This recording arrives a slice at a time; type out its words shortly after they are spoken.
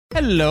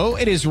Hello,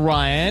 it is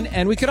Ryan,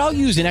 and we could all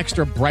use an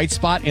extra bright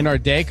spot in our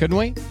day, couldn't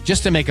we?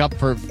 Just to make up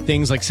for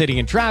things like sitting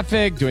in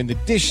traffic, doing the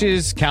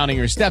dishes, counting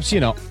your steps,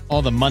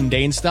 all the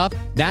mundane stuff.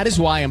 That is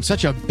why I'm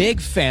such a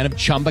big fan of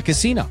Chumba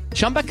Casino.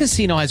 Chumba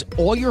Casino has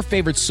all your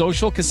favorite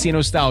social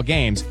casino-style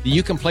games that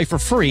you can play for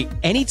free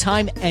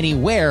anytime,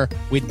 anywhere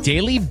with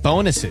daily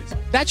bonuses.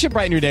 That should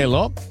brighten your day a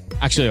little.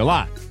 Actually, a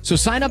lot. So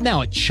sign up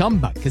now at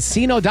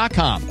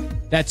ChumbaCasino.com.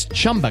 That's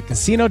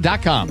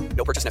ChumbaCasino.com.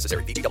 No purchase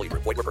necessary. VGW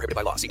Group. Void where prohibited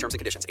by law. See terms and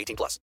conditions.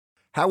 18+.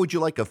 How would you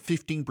like a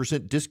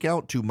 15%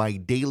 discount to my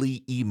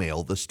daily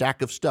email, the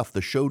stack of stuff,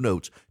 the show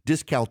notes,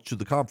 discounts to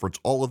the conference,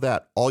 all of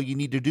that? All you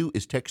need to do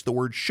is text the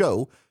word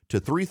show to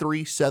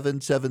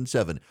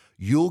 33777.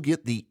 You'll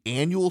get the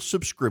annual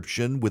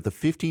subscription with a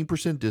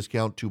 15%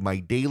 discount to my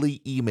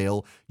daily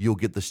email. You'll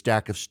get the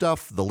stack of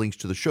stuff, the links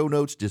to the show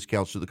notes,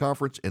 discounts to the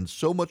conference, and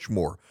so much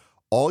more.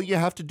 All you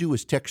have to do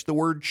is text the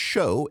word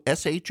show,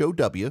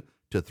 SHOW,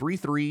 to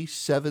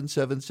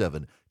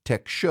 33777.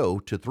 Text show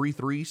to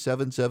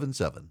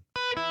 33777.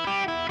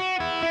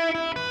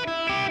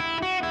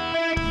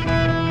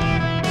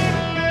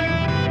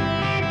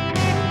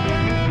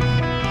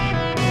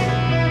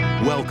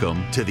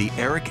 Welcome to the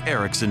Eric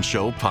Erickson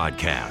Show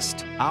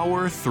podcast,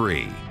 Hour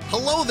 3.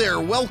 Hello there,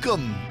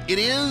 welcome. It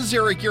is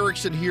Eric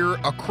Erickson here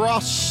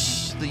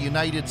across the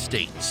United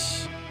States.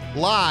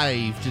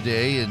 Live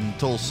today in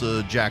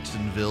Tulsa,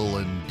 Jacksonville,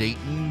 and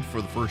Dayton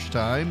for the first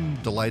time.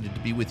 Delighted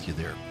to be with you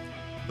there.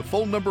 The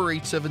phone number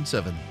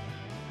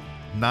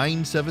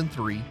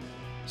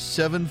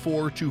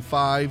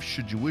 877-973-7425.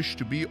 Should you wish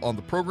to be on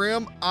the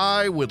program,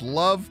 I would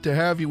love to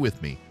have you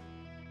with me.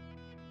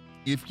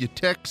 If you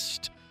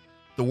text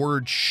the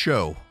word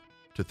show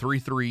to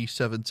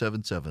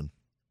 33777,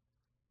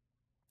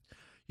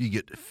 you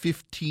get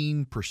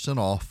 15%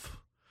 off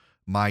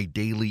my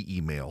daily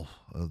email,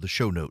 the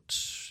show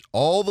notes.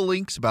 All the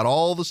links about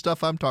all the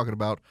stuff I'm talking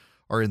about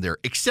are in there,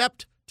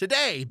 except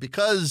today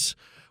because,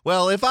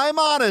 well, if I'm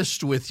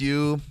honest with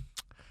you,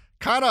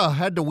 kind of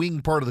had to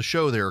wing part of the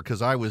show there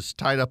because I was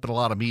tied up in a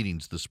lot of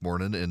meetings this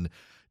morning and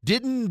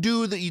didn't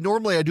do the,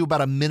 normally I do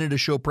about a minute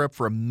of show prep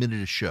for a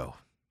minute of show.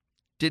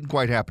 Didn't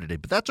quite happen today,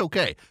 but that's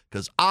okay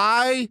because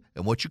I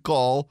am what you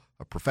call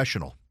a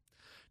professional.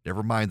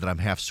 Never mind that I'm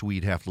half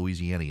Swede, half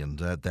Louisianian.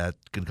 That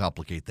can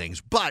complicate things.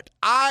 But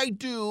I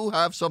do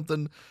have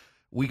something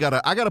I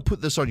gotta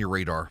put this on your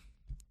radar.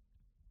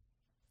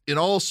 In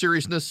all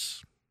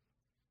seriousness,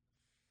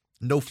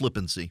 no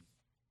flippancy.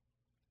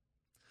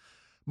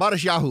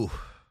 Matisyahu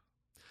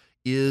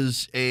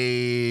is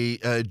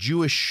a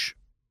Jewish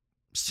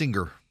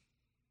singer.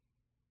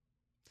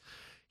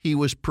 He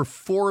was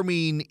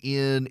performing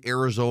in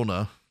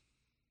Arizona,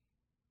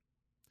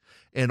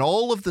 and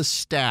all of the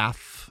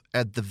staff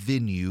at the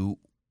venue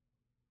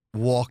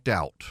walked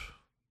out,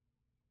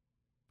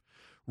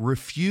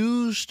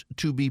 refused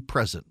to be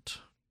present.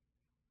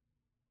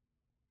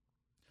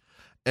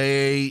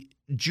 A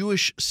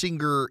Jewish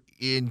singer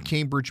in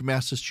Cambridge,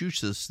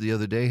 Massachusetts the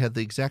other day had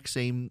the exact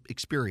same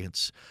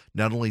experience.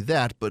 Not only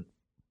that, but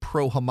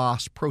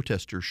pro-Hamas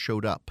protesters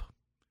showed up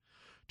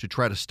to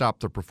try to stop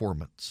the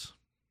performance.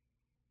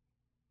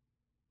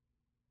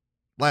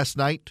 Last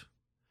night,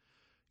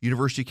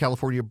 University of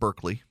California,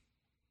 Berkeley,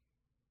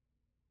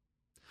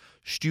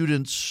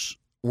 students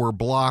were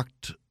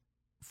blocked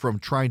from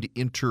trying to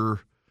enter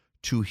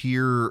to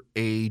hear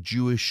a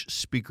Jewish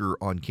speaker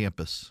on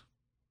campus.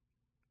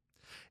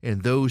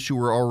 And those who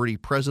were already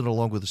present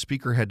along with the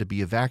speaker had to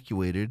be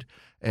evacuated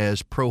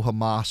as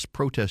pro-Hamas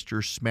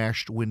protesters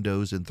smashed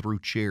windows and threw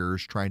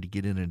chairs trying to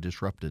get in and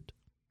disrupt it.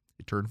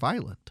 It turned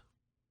violent.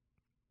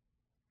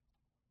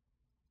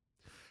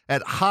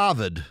 At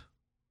Harvard,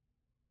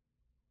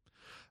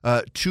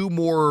 two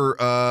more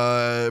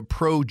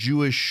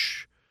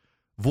pro-Jewish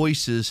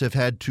voices have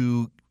had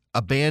to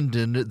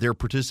abandon their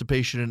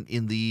participation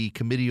in the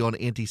Committee on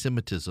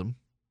Antisemitism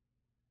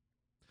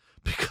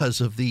because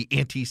of the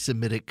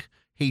anti-Semitic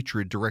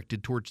hatred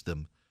directed towards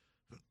them.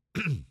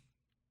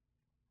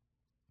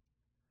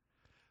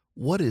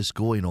 What is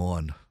going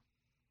on?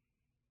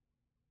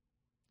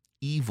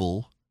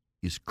 Evil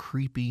is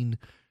creeping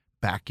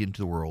back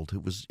into the world.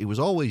 It was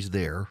always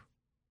there,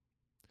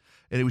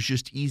 and it was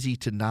just easy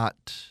to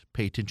not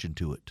pay attention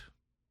to it.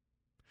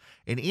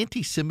 And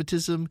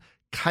anti-Semitism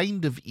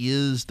kind of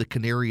is the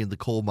canary in the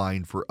coal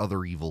mine for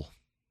other evil.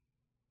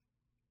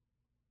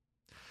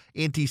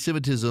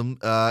 Anti-Semitism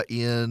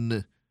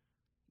in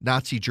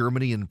Nazi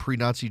Germany and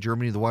pre-Nazi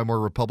Germany, the Weimar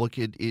Republic,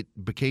 it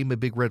became a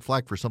big red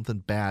flag for something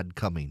bad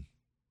coming.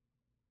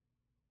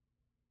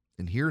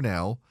 And here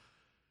now,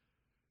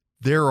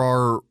 there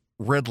are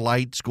red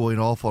lights going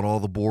off on all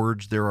the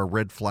boards. There are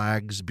red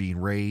flags being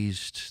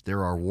raised.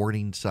 There are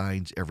warning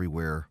signs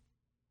everywhere.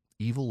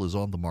 Evil is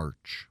on the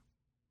march.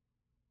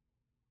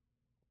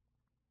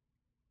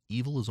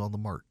 Evil is on the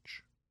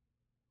march.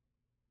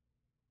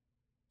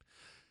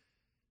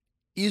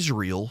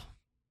 Israel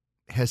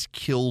has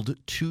killed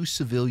 2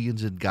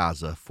 civilians in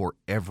Gaza for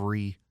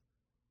every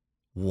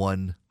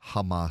one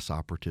Hamas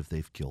operative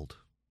they've killed.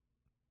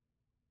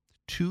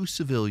 2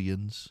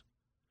 civilians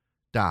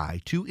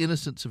die, 2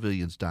 innocent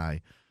civilians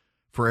die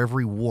for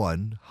every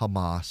 1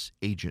 Hamas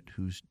agent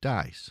who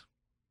dies.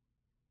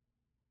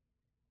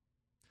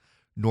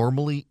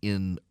 Normally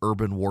in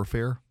urban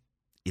warfare,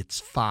 it's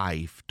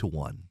 5 to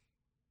 1.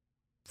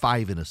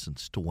 5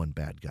 innocents to 1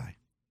 bad guy.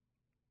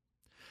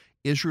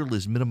 Israel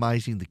is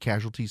minimizing the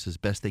casualties as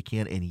best they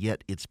can, and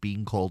yet it's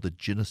being called a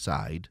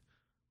genocide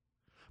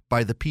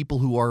by the people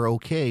who are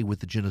okay with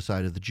the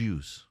genocide of the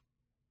Jews.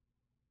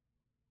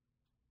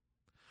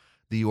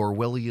 The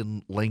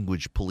Orwellian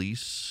language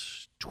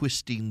police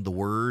twisting the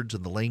words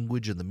and the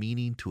language and the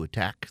meaning to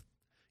attack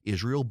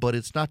Israel, but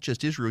it's not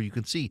just Israel. You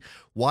can see,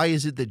 why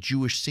is it that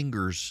Jewish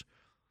singers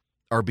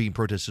are being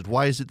protested?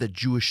 Why is it that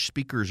Jewish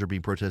speakers are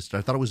being protested?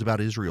 I thought it was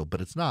about Israel, but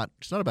it's not.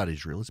 It's not about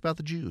Israel. It's about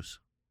the Jews.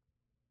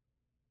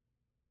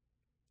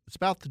 It's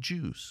about the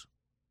Jews.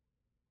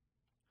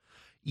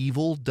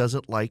 Evil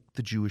doesn't like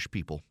the Jewish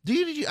people.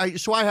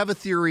 So I have a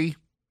theory,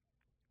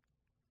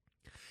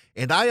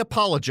 and I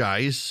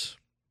apologize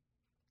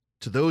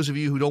to those of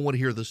you who don't want to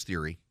hear this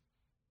theory.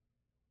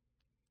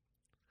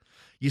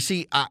 You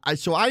see,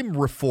 so I'm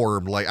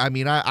reformed.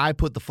 I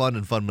put the fun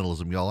in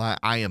fundamentalism, y'all.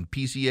 I am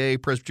PCA,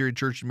 Presbyterian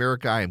Church in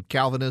America. I am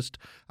Calvinist.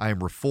 I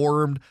am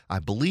reformed. I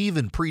believe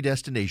in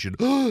predestination.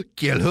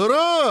 Quel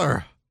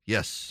horror!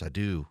 Yes, I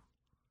do.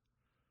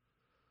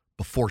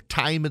 Before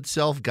time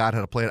itself, God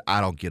had a plan.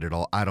 I don't get it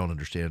all. I don't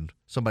understand.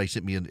 Somebody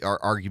sent me an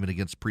argument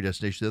against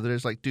predestination the other day.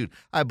 It's like, dude,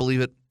 I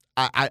believe it.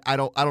 I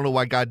don't know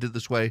why God did it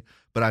this way,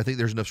 but I think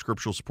there's enough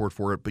scriptural support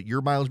for it. But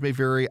your mileage may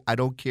vary. I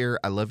don't care.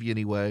 I love you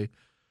anyway.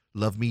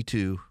 Love me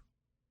too.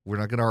 We're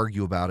not going to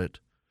argue about it.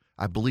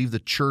 I believe the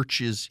church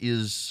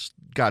is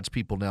God's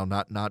people now,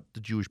 not the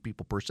Jewish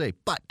people per se.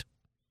 But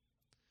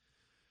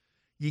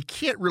you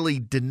can't really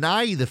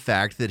deny the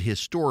fact that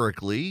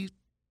historically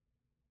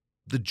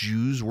the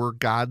Jews were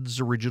God's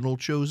original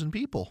chosen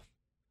people.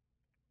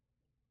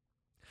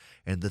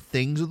 And the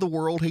things of the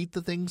world hate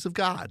the things of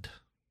God.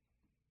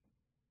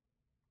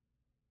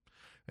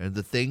 And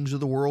the things of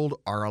the world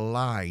are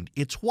aligned.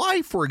 It's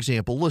why, for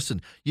example,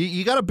 listen,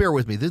 you got to bear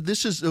with me.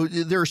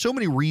 There are so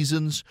many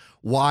reasons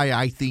why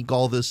I think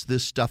all this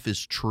stuff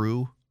is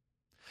true.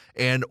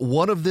 And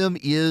one of them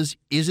is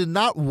it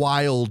not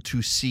wild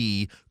to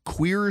see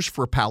Queers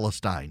for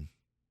Palestine?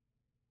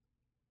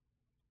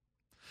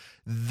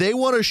 They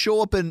want to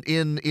show up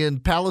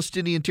in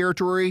Palestinian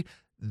territory.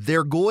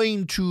 They're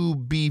going to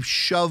be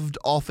shoved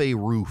off a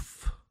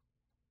roof.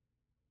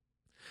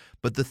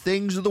 But the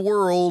things of the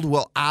world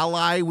will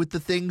ally with the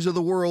things of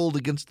the world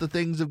against the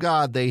things of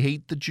God. They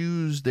hate the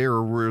Jews. They're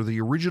the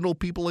original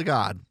people of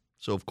God.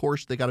 So, of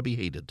course, they got to be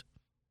hated.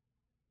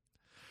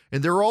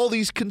 And there are all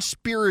these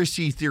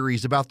conspiracy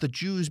theories about the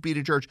Jews being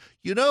in charge.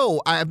 You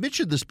know, I've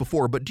mentioned this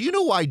before, but do you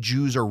know why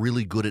Jews are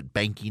really good at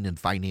banking and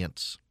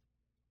finance?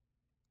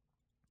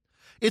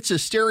 It's a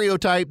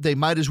stereotype they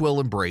might as well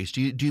embrace.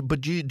 Do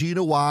you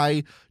know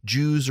why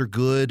Jews are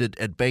good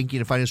at banking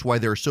and finance? Why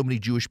there are so many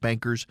Jewish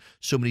bankers,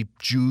 so many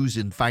Jews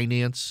in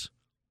finance?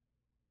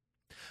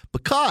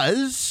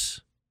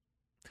 Because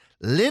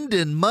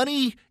lending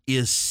money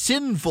is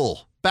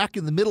sinful. Back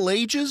in the Middle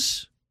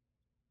Ages,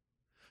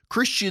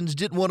 Christians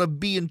didn't want to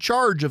be in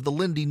charge of the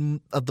lending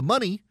of the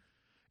money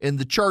and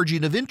the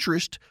charging of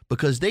interest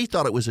because they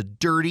thought it was a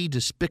dirty,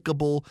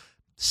 despicable,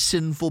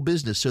 sinful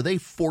business. So they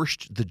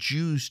forced the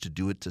Jews to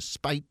do it to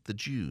spite the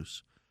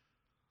Jews.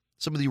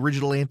 Some of the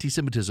original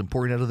anti-Semitism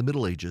pouring out of the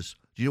Middle Ages.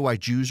 Do you know why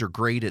Jews are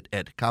great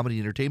at comedy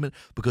and entertainment?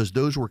 Because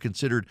those were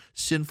considered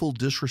sinful,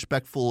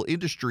 disrespectful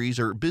industries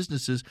or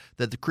businesses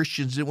that the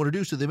Christians didn't want to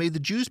do. So they made the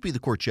Jews be the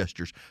court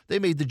jesters. They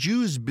made the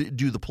Jews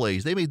do the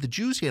plays. They made the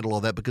Jews handle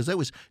all that because that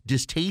was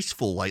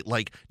distasteful,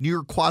 like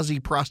near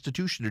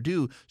quasi-prostitution to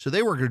do. So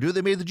they weren't going to do it.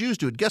 They made the Jews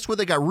do it. Guess what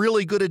they got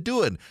really good at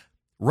doing?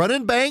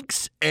 Running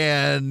banks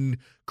and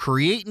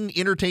creating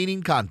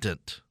entertaining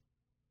content.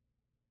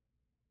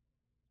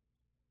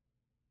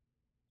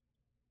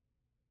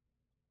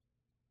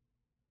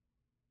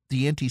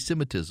 The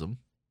anti-Semitism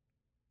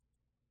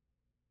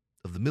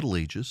of the Middle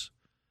Ages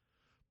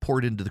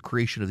poured into the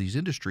creation of these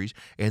industries,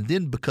 and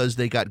then because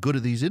they got good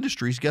at these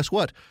industries, guess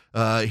what?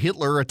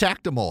 Hitler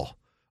attacked them all.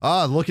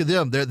 Look at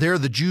them. They're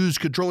the Jews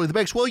controlling the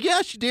banks. Well,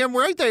 yes, you're damn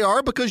right they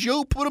are, because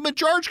you put them in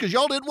charge because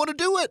y'all didn't want to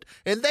do it,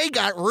 and they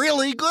got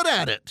really good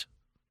at it.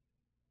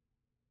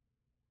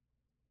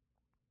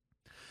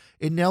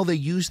 And now they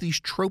use these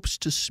tropes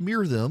to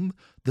smear them.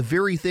 The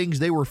very things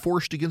they were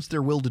forced against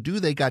their will to do,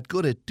 they got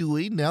good at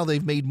doing. Now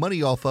they've made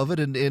money off of it,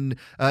 and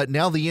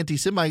now the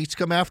anti-Semites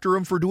come after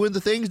them for doing the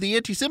things the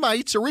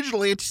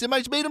original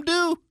anti-Semites made them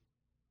do.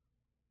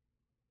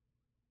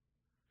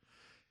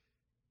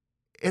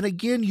 And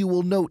again, you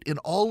will note in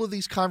all of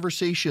these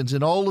conversations,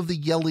 in all of the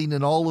yelling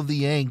and all of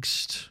the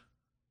angst,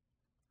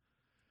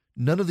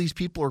 none of these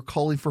people are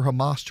calling for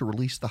Hamas to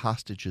release the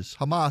hostages.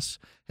 Hamas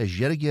has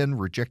yet again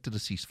rejected a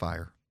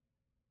ceasefire.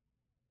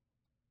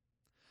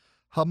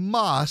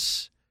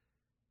 Hamas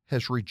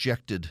has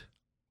rejected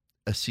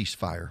a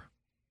ceasefire.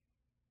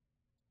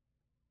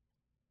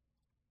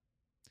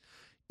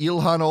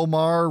 Ilhan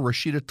Omar,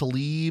 Rashida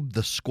Tlaib,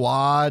 the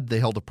squad, they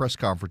held a press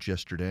conference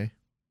yesterday.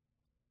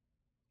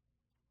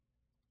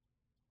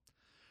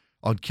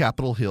 on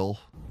Capitol Hill.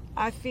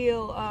 I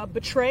feel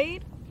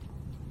betrayed.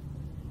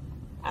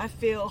 I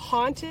feel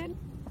haunted.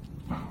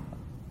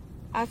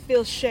 I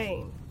feel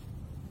shame.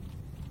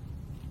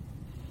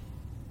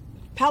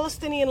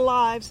 Palestinian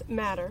lives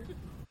matter.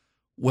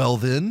 Well,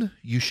 then,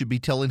 you should be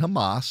telling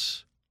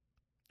Hamas,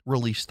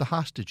 release the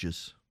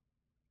hostages.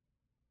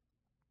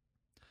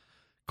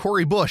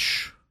 Cori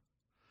Bush,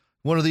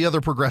 one of the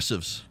other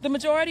progressives. The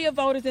majority of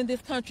voters in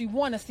this country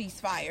want a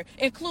ceasefire,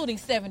 including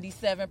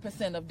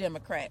 77% of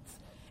Democrats.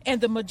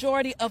 And the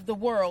majority of the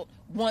world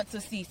wants a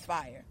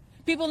ceasefire.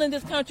 People in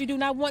this country do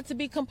not want to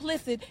be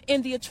complicit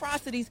in the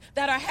atrocities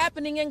that are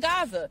happening in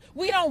Gaza.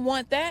 We don't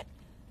want that.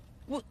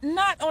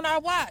 Not on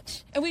our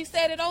watch. And we've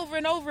said it over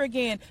and over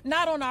again.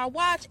 Not on our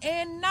watch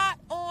and not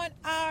on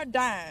our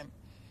dime.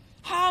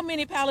 How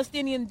many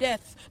Palestinian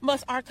deaths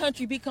must our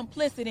country be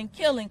complicit in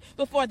killing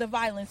before the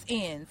violence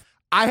ends?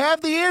 I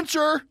have the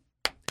answer.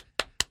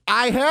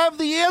 I have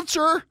the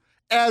answer.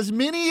 As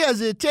many as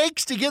it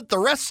takes to get the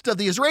rest of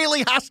the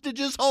Israeli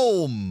hostages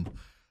home.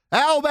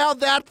 How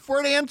about that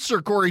for an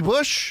answer, Cori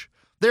Bush?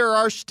 There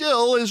are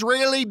still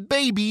Israeli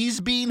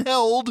babies being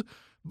held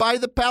by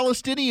the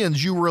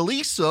Palestinians. You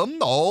release them,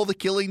 all the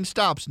killing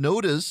stops.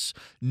 Notice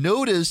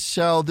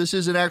how this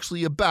isn't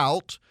actually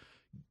about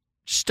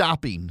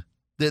stopping.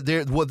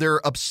 What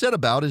they're upset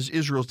about is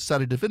Israel's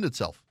decided to defend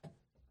itself.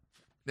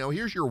 Now,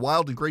 here's your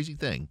wild and crazy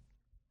thing.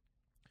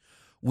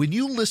 When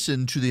you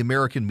listen to the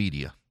American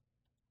media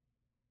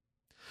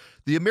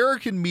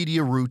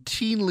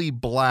routinely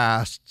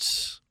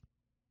blasts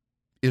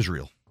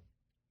Israel.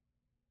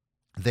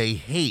 They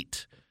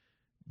hate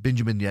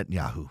Benjamin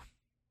Netanyahu.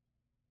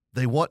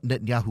 They want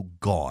Netanyahu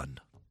gone.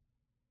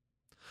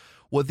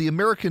 What the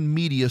American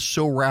media,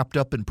 so wrapped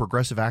up in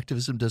progressive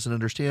activism, doesn't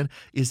understand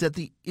is that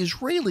the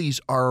Israelis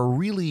are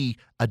really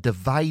a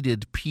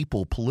divided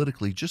people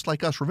politically, just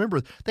like us.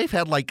 Remember, they've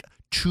had like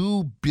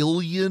 2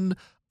 billion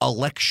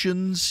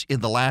elections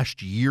in the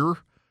last year.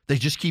 They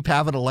just keep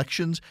having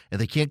elections, and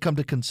they can't come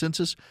to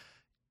consensus.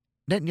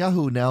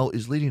 Netanyahu now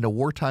is leading a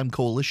wartime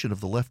coalition of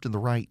the left and the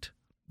right.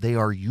 They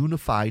are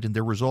unified in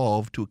their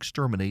resolve to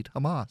exterminate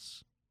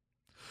Hamas.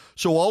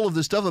 So all of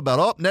this stuff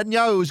about,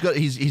 Netanyahu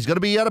he's going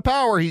to be out of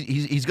power.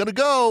 He's going to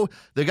go.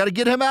 They got to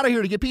get him out of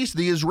here to get peace.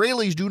 The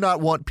Israelis do not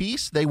want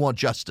peace. They want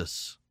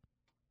justice.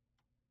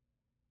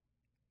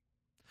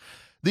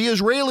 The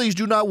Israelis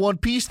do not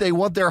want peace. They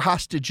want their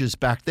hostages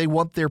back. They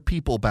want their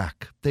people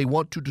back. They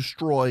want to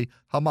destroy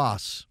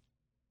Hamas.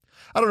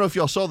 I don't know if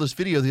y'all saw this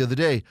video the other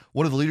day.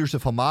 One of the leaders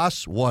of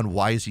Hamas, one,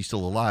 why is he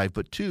still alive?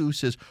 But two,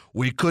 says,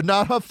 we could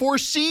not have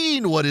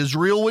foreseen what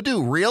Israel would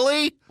do.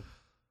 Really?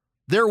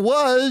 There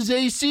was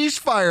a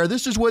ceasefire.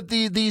 This is what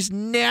these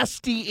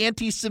nasty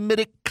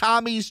anti-Semitic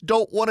commies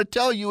don't want to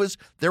tell you is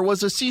there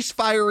was a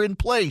ceasefire in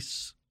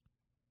place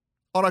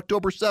on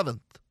October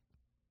 7th.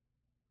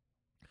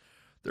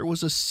 There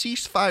was a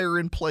ceasefire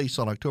in place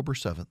on October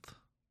 7th.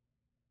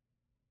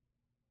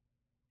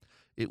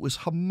 It was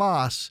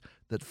Hamas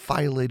that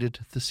violated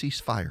the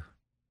ceasefire.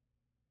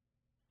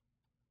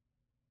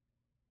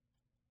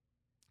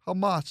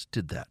 Hamas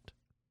did that.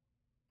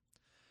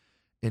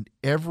 And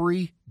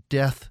every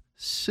death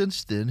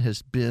since then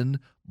has been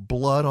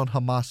blood on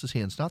Hamas's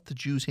hands, not the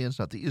Jews' hands,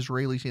 not the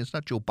Israelis' hands,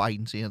 not Joe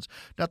Biden's hands,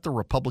 not the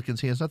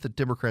Republicans' hands, not the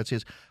Democrats'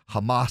 hands.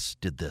 Hamas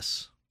did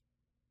this.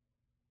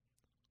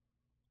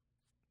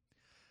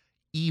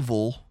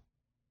 Evil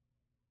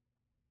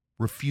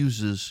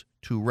refuses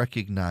to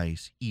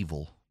recognize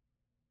evil.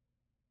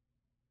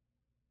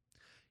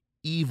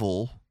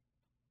 Evil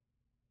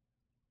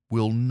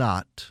will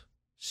not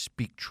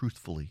speak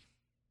truthfully.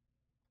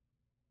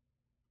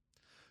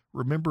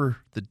 Remember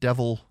the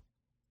devil,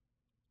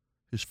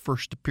 his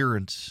first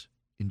appearance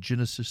in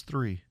Genesis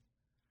 3,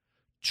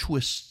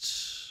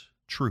 twists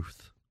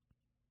truth.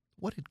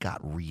 What did God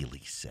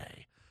really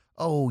say?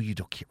 Oh, you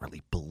can't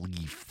really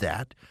believe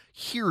that.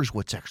 Here's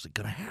what's actually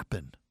going to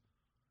happen.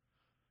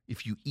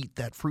 If you eat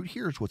that fruit,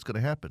 here's what's going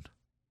to happen.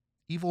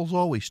 Evil's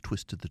always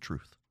twisted the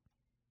truth.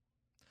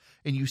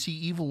 And you see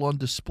evil on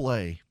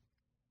display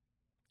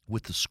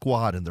with the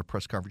squad in their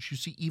press conference. You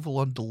see evil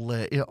on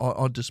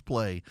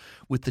display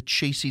with the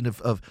chasing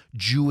of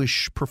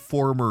Jewish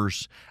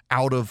performers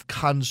out of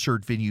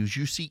concert venues.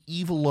 You see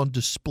evil on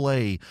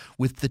display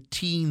with the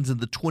teens and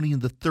the 20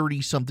 and the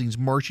 30-somethings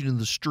marching in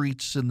the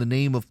streets in the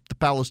name of the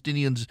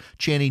Palestinians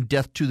chanting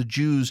death to the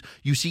Jews.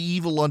 You see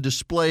evil on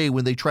display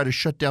when they try to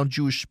shut down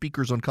Jewish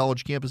speakers on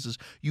college campuses.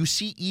 You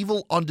see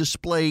evil on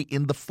display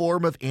in the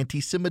form of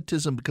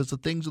anti-Semitism because the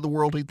things of the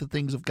world hate the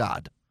things of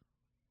God.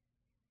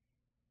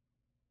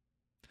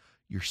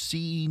 You're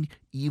seeing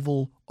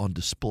evil on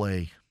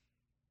display.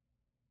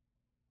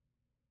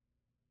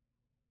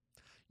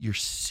 You're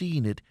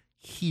seeing it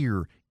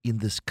here in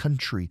this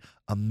country,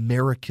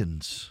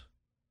 Americans.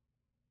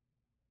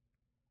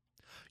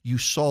 You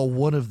saw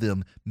one of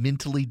them,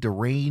 mentally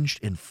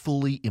deranged and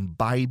fully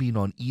imbibing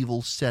on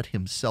evil, set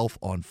himself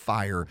on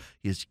fire.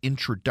 His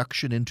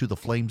introduction into the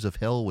flames of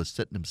hell was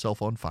setting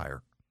himself on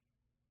fire.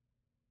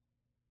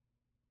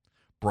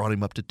 Brought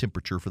him up to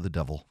temperature for the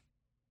devil.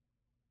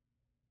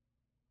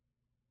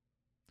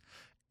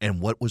 And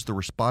what was the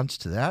response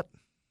to that?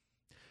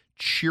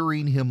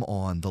 Cheering him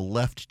on, the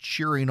left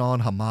cheering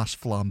on Hamas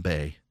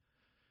flambe,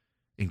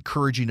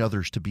 encouraging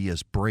others to be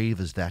as brave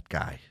as that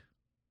guy.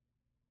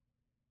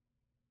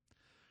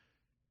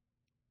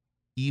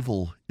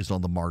 Evil is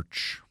on the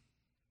march,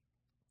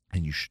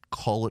 and you should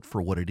call it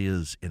for what it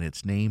is, and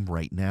its name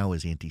right now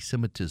is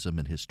anti-Semitism,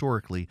 and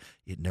historically,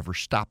 it never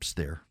stops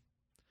there.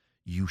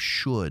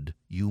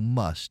 You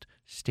must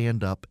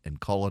stand up and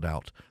call it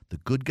out. The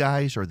good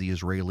guys are the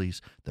Israelis,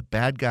 the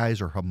bad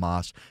guys are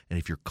Hamas, and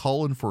if you're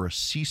calling for a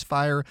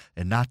ceasefire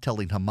and not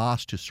telling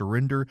Hamas to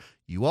surrender,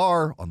 you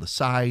are on the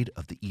side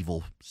of the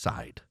evil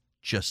side.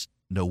 Just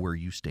know where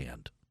you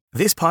stand.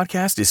 This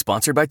podcast is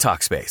sponsored by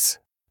Talkspace.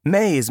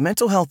 May is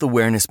Mental Health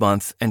Awareness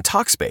Month, and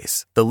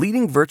Talkspace, the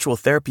leading virtual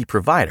therapy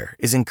provider,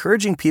 is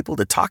encouraging people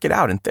to talk it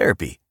out in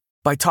therapy.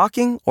 By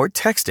talking or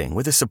texting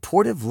with a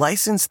supportive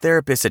licensed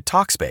therapist at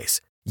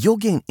Talkspace, you'll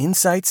gain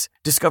insights,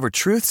 discover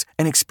truths,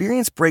 and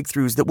experience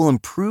breakthroughs that will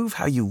improve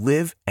how you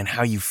live and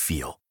how you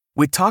feel.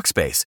 With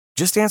Talkspace,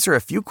 just answer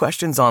a few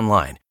questions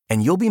online,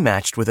 and you'll be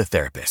matched with a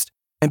therapist.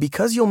 And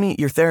because you'll meet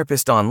your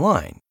therapist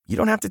online, you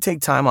don't have to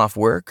take time off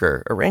work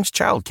or arrange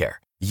childcare.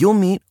 You'll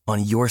meet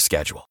on your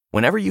schedule,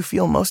 whenever you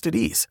feel most at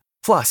ease.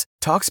 Plus,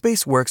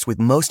 Talkspace works with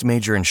most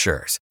major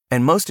insurers,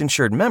 and most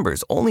insured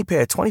members only pay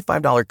a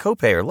 $25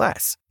 copay or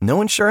less. No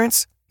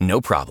insurance?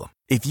 No problem.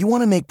 If you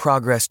want to make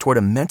progress toward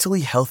a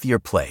mentally healthier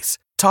place,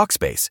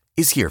 Talkspace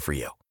is here for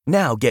you.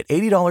 Now get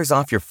 $80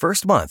 off your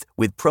first month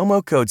with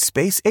promo code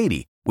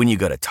SPACE80 when you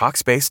go to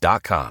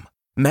Talkspace.com.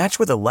 Match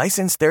with a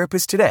licensed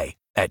therapist today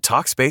at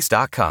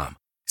Talkspace.com.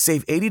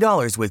 Save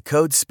 $80 with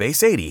code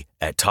SPACE80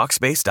 at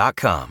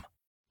Talkspace.com.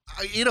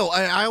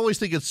 I always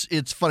think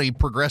it's funny.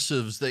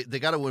 Progressives, they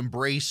got to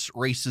embrace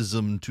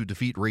racism to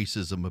defeat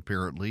racism,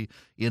 apparently.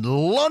 In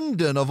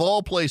London, of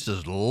all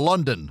places,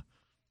 London.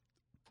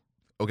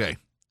 Okay,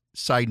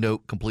 side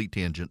note, complete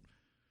tangent.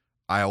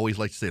 I always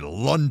like to say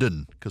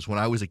London because when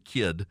I was a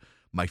kid,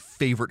 my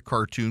favorite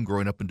cartoon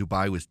growing up in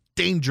Dubai was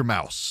Danger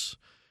Mouse.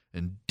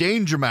 And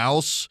Danger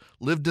Mouse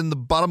lived in the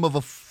bottom of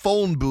a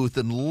phone booth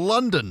in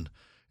London.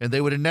 And they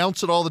would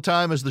announce it all the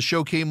time as the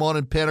show came on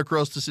and pan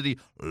across the city.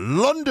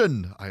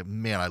 London!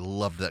 I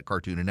loved that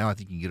cartoon. And now I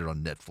think you can get it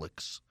on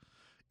Netflix.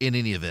 In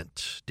any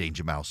event,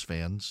 Danger Mouse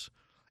fans,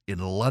 in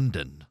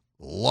London,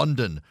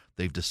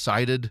 they've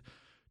decided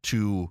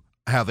to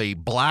have a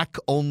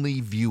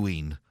black-only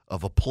viewing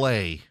of a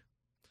play.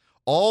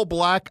 All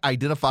black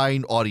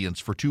identifying audience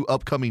for 2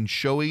 upcoming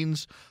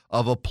showings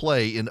of a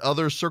play. In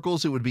other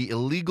circles, it would be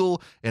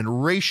illegal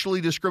and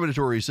racially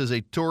discriminatory, says a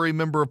Tory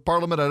member of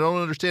parliament. I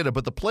don't understand it,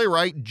 but the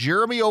playwright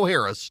Jeremy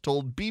O'Harris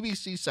told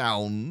BBC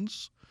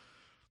Sounds,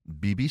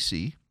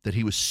 that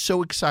he was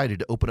so excited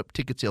to open up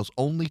ticket sales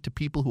only to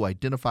people who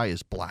identify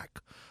as black.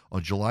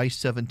 On July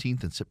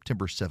 17th and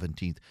September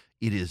 17th,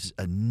 it is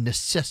a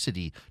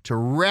necessity to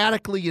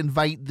radically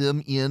invite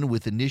them in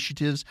with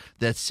initiatives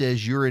that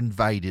says you're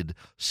invited,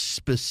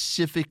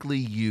 specifically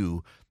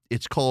you.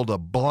 It's called a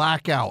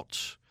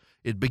blackout.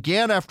 It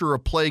began after a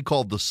play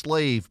called The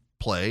Slave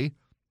Play,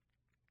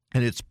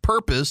 and its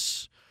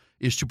purpose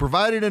is to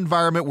provide an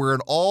environment where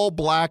an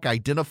all-black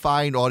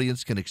identifying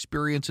audience can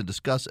experience and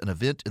discuss an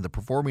event in the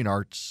performing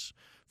arts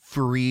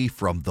free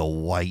from the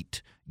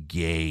white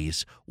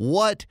gaze.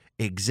 What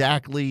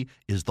exactly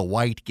is the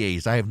white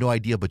gaze? I have no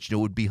idea, but you know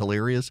what would be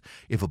hilarious?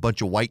 If a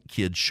bunch of white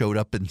kids showed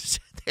up and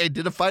they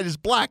identified as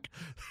black.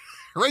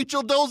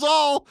 Rachel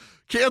Dolezal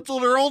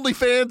canceled her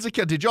OnlyFans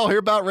account. Did y'all hear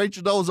about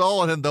Rachel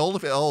Dolezal and then the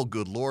OnlyFans? Oh,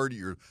 good Lord.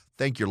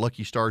 Thank your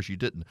lucky stars you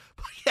didn't.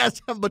 But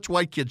yes, how much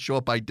white kids show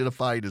up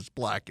identified as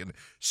black and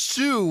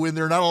sue when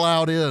they're not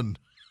allowed in?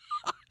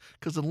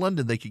 Because in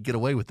London, they could get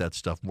away with that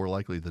stuff more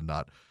likely than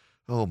not.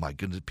 Oh, my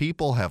goodness.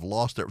 People have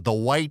lost the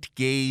white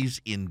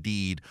gaze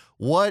indeed.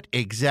 What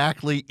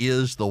exactly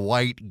is the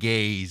white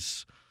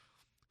gaze?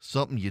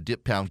 Something you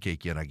dip pound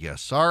cake in, I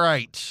guess. All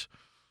right.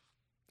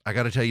 I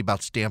got to tell you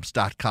about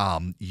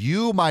Stamps.com.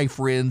 You, my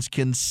friends,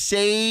 can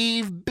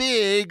save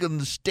big on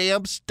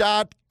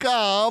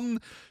Stamps.com.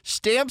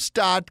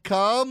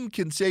 Stamps.com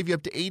can save you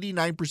up to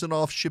 89%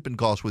 off shipping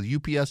costs with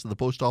UPS and the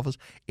post office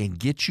and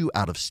get you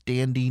out of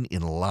standing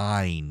in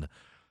line.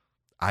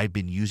 I've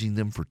been using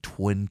them for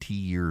 20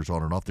 years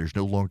on and off. There's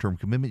no long-term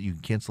commitment. You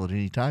can cancel at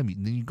any time.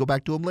 Then you can go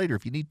back to them later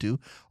if you need to.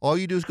 All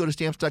you do is go to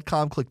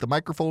Stamps.com, click the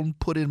microphone,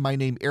 put in my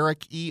name,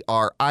 Eric,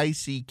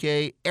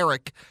 E-R-I-C-K,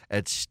 Eric,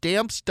 at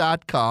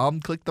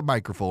Stamps.com. Click the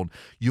microphone.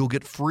 You'll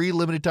get free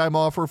limited-time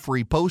offer,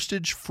 free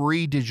postage,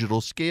 free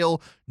digital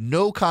scale,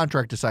 no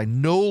contract to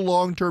sign, no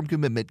long-term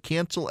commitment.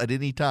 Cancel at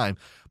any time.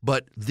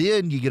 But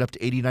then you get up to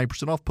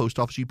 89% off post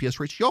office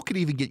UPS rates. Y'all can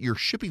even get your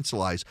shipping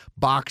supplies,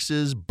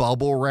 boxes,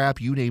 bubble wrap,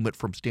 you name it,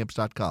 from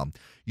Stamps.com.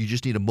 You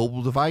just need a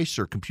mobile device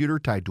or computer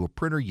tied to a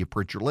printer. You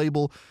print your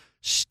label,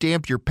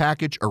 Stamp your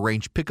package,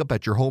 arrange pickup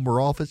at your home or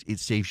office. It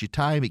saves you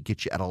time. It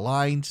gets you out of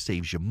line,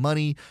 saves you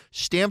money.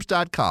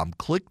 Stamps.com.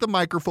 Click the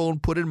microphone,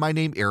 put in my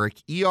name,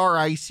 Eric,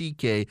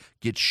 E-R-I-C-K.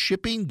 Get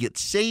shipping, get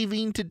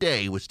saving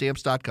today with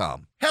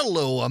Stamps.com.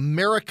 Hello,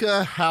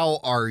 America.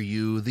 How are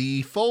you?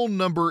 The phone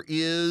number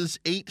is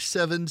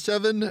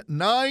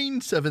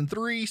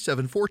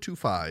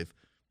 877-973-7425.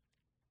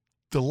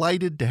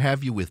 Delighted to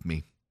have you with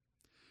me.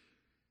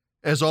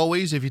 As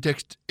always, if you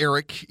text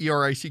Eric,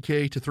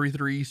 E-R-I-C-K, to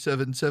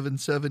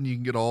 33777, you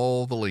can get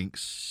all the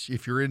links.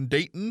 If you're in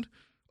Dayton,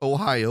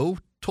 Ohio,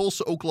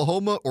 Tulsa,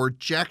 Oklahoma, or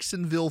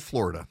Jacksonville,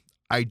 Florida,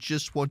 I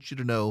just want you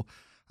to know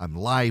I'm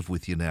live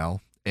with you now,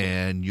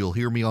 and you'll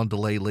hear me on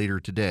delay later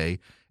today.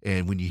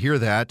 And when you hear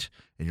that,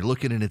 and you're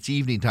looking and it's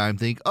evening time,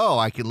 think, oh,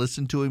 I can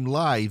listen to him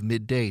live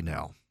midday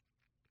now.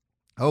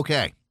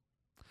 Okay.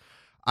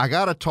 I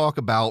got to talk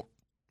about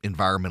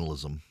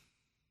environmentalism.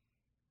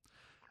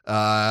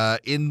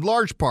 In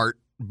large part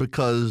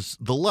because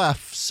the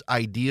left's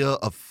idea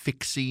of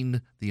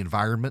fixing the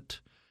environment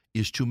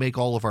is to make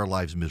all of our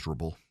lives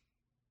miserable.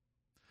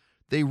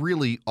 They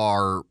really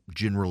are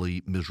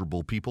generally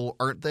miserable people,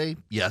 aren't they?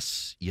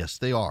 Yes,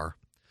 they are.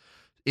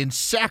 In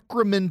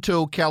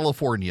Sacramento,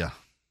 California,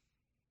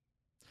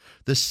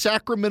 the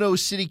Sacramento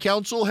City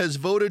Council has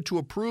voted to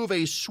approve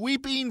a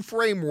sweeping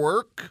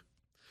framework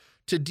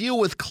to deal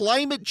with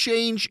climate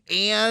change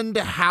and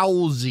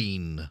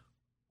housing.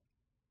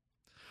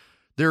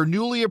 Their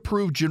newly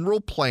approved general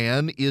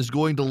plan is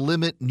going to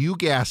limit new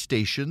gas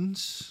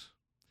stations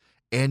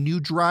and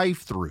new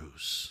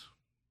drive-thrus.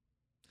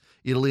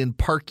 It'll end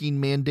parking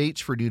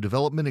mandates for new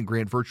development and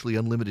grant virtually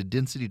unlimited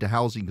density to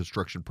housing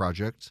construction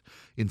projects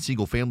in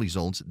single-family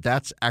zones.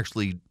 That's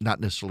actually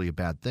not necessarily a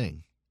bad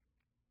thing.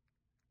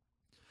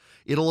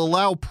 It'll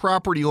allow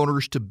property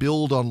owners to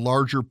build on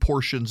larger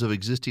portions of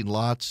existing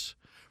lots,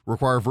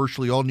 require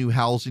virtually all new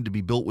housing to be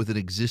built within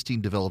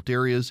existing developed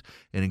areas,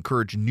 and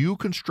encourage new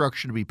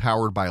construction to be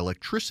powered by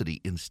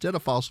electricity instead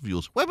of fossil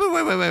fuels. Wait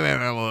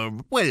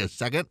a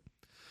second.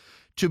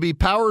 To be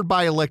powered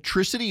by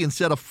electricity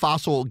instead of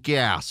fossil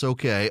gas.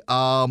 Okay.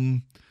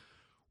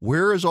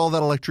 Where is all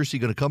that electricity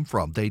going to come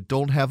from? They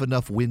don't have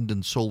enough wind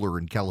and solar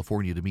in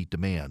California to meet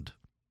demand.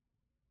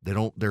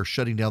 They're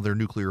shutting down their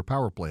nuclear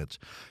power plants.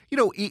 You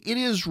know, it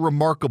is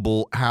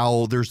remarkable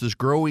how there's this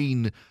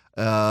growing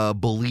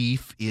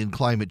belief in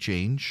climate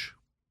change,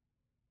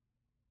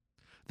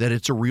 that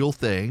it's a real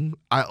thing.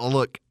 I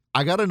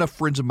got enough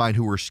friends of mine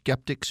who were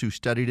skeptics who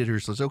studied it, who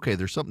says, okay,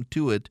 there's something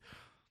to it,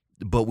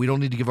 but we don't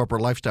need to give up our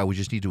lifestyle. We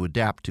just need to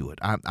adapt to it.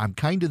 I'm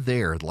kind of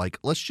there. Like,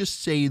 let's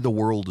just say the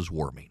world is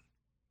warming.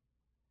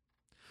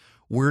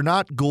 We're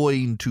not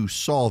going to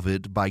solve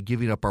it by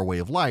giving up our way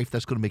of life.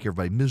 That's going to make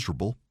everybody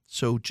miserable.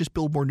 So just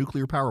build more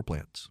nuclear power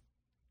plants.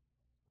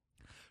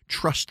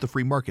 Trust the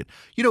free market.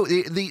 You know,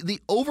 the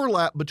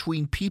overlap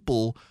between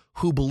people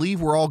who believe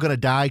we're all going to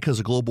die because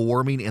of global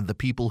warming and the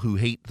people who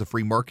hate the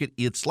free market,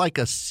 it's like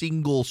a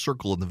single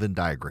circle in the Venn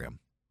diagram.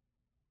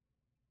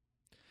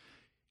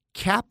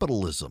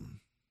 Capitalism,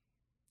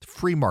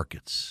 free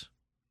markets,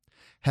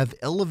 have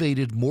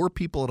elevated more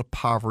people out of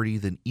poverty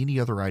than any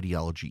other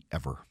ideology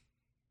ever.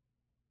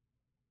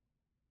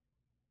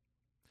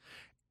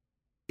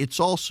 It's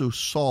also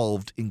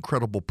solved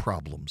incredible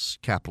problems,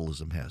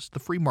 capitalism has. The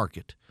free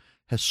market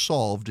has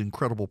solved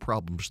incredible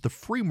problems. The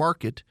free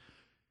market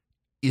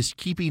is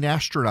keeping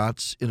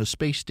astronauts in a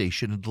space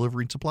station and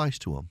delivering supplies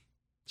to them.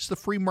 It's the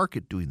free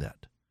market doing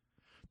that.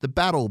 The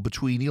battle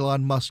between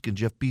Elon Musk and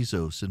Jeff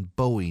Bezos and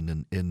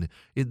Boeing and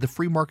the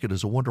free market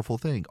is a wonderful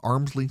thing.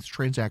 Arm's length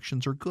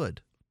transactions are good.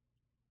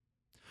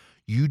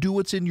 You do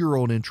what's in your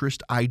own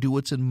interest. I do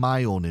what's in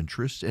my own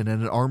interest. And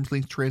in arm's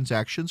length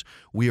transactions,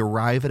 we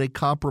arrive at a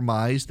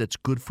compromise that's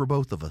good for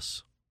both of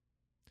us.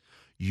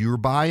 You're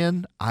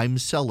buying, I'm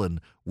selling.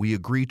 We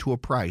agree to a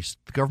price.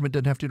 The government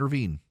doesn't have to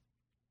intervene.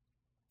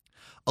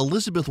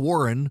 Elizabeth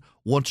Warren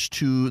wants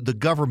the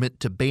government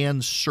to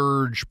ban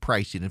surge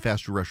pricing in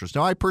fast food restaurants.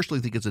 Now, I personally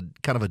think it's a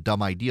kind of a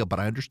dumb idea, but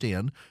I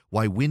understand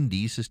why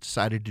Wendy's has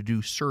decided to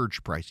do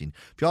surge pricing.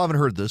 If y'all haven't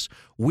heard this,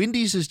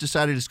 Wendy's has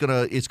decided it's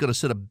gonna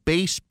set a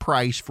base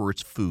price for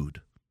its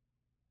food.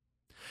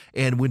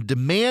 And when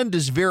demand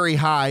is very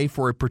high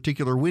for a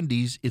particular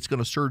Wendy's, it's going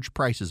to surge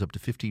prices up to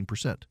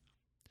 15%.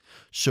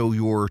 So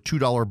your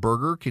 $2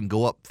 burger can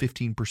go up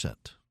 15%.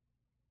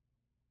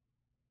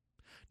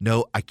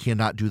 No, I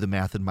cannot do the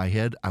math in my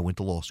head. I went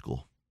to law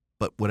school.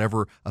 But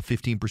whatever a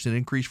 15%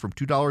 increase from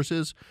 $2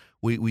 is,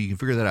 we can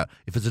figure that out.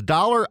 If it's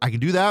 $1, I can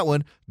do that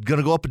one. Going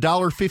to go up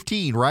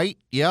 $1.15, right?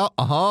 Yeah,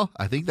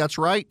 I think that's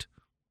right.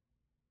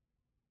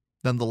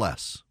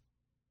 Nonetheless,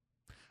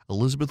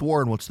 Elizabeth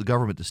Warren wants the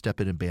government to step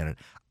in and ban it.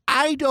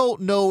 I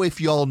don't know if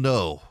y'all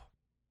know.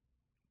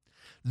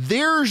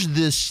 There's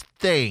this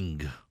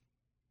thing.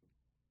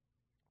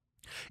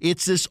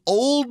 It's this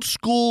old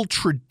school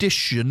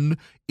tradition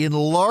in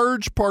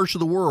large parts of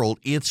the world.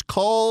 It's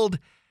called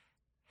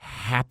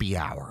happy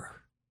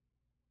hour.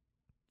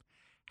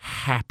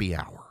 Happy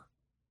hour.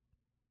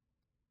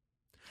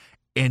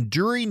 And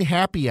during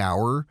happy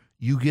hour,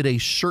 You get a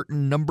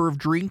certain number of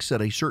drinks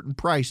at a certain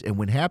price, and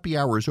when happy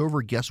hour is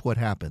over, guess what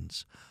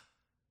happens?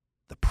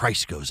 The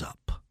price goes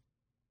up.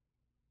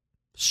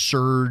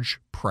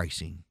 Surge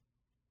pricing.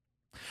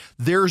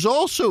 There's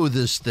also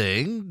this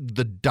thing,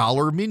 the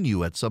dollar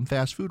menu at some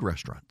fast food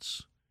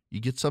restaurants. You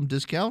get some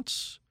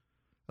discounts,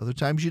 other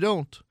times you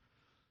don't.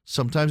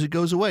 Sometimes it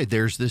goes away.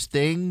 There's this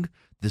thing,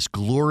 this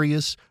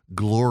glorious,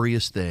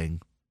 glorious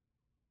thing.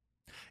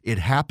 It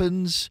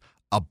happens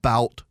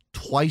about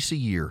twice a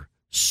year,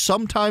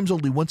 sometimes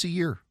only once a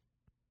year.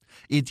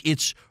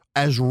 It's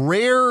as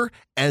rare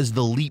as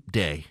the leap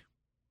day.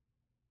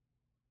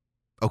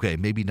 Okay,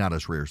 maybe not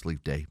as rare as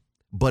leap day,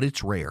 but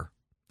it's rare.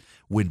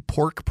 When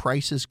pork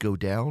prices go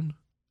down,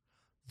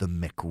 the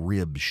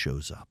McRib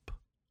shows up.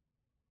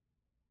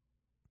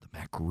 The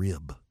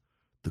McRib,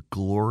 the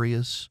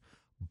glorious,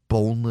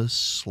 boneless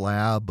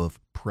slab of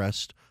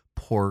pressed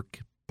pork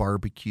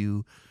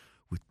barbecue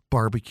with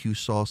barbecue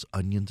sauce,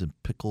 onions, and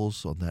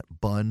pickles on that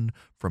bun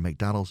from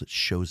McDonald's, it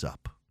shows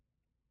up.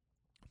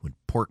 When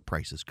pork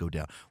prices go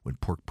down, when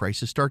pork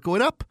prices start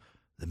going up,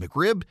 the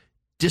McRib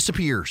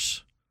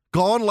disappears.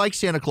 Gone like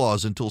Santa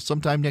Claus until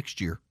sometime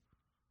next year.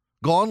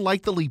 Gone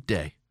like the leap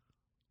day.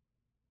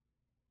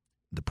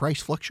 The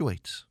price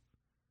fluctuates.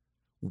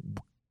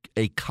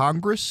 A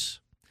Congress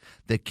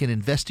that can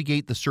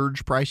investigate the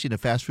surge pricing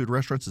of fast food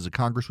restaurants is a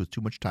Congress with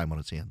too much time on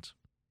its hands.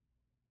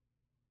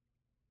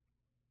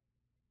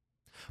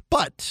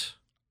 But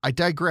I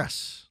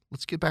digress.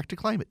 Let's get back to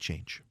climate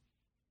change.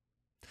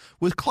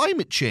 With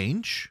climate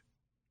change,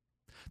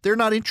 they're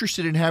not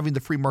interested in having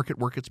the free market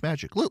work its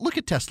magic. Look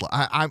at Tesla.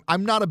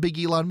 I'm not a big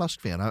Elon Musk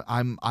fan.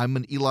 I'm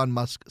an Elon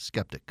Musk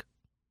skeptic.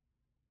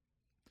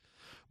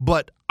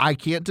 But I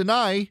can't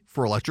deny,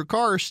 for electric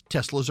cars,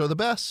 Teslas are the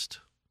best.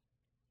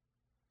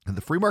 In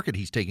the free market,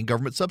 he's taking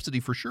government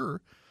subsidy for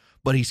sure,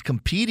 but he's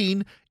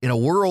competing in a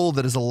world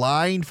that is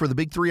aligned for the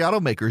big three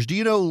automakers. Do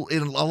you know,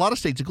 in a lot of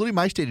states, including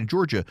my state in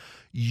Georgia,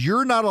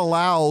 you're not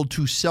allowed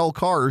to sell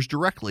cars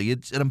directly.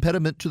 It's an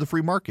impediment to the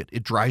free market.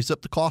 It drives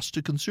up the cost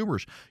to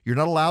consumers. You're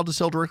not allowed to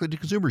sell directly to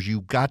consumers.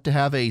 You've got to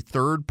have a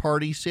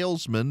third-party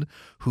salesman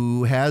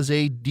who has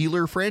a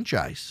dealer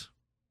franchise.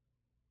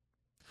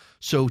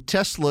 So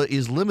Tesla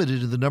is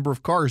limited in the number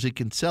of cars it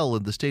can sell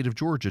in the state of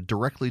Georgia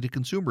directly to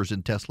consumers,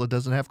 and Tesla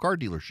doesn't have car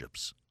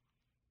dealerships.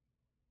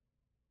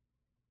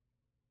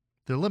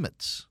 There are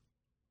limits.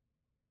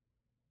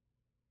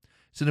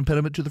 It's an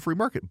impediment to the free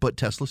market, but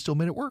Tesla still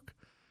made it work.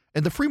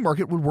 And the free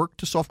market would work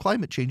to solve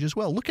climate change as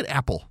well. Look at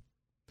Apple.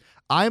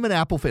 I'm an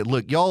Apple fan.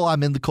 Look, y'all,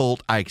 I'm in the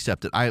cult. I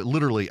accept it.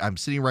 I'm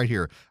sitting right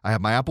here. I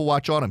have my Apple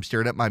Watch on. I'm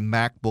staring at my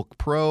MacBook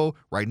Pro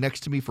right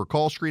next to me for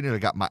call screening. I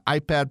got my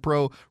iPad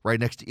Pro right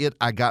next to it.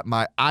 I got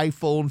my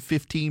iPhone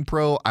 15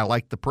 Pro. I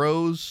like the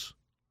Pros.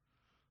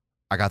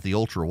 I got the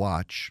Ultra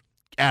Watch.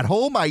 At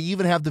home, I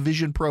even have the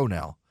Vision Pro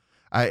now.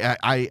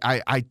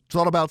 I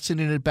thought about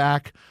sending it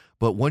back,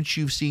 but once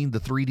you've seen the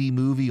 3D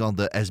movie on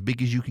the as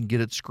big as you can get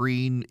it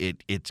screen,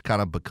 it's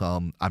kind of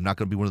become, I'm not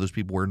going to be one of those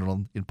people wearing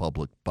it in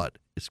public, but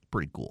it's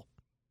pretty cool.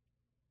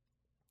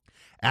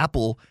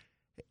 Apple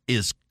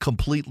is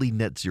completely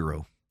net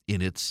zero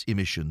in its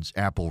emissions.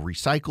 Apple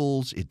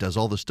recycles. It does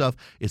all the stuff.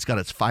 It's got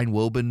its fine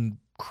woven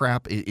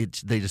crap.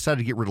 They decided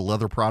to get rid of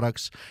leather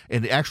products.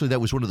 And actually,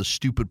 that was one of the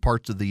stupid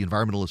parts of the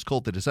environmentalist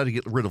cult. They decided to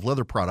get rid of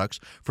leather products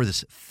for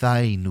this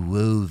fine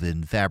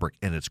woven fabric,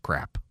 and it's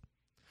crap.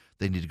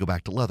 They need to go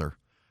back to leather.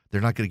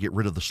 They're not going to get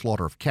rid of the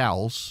slaughter of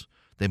cows.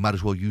 They might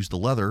as well use the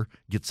leather,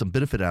 get some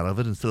benefit out of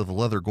it instead of the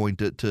leather going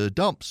to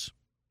dumps.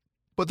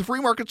 But the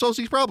free market solves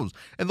these problems,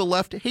 and the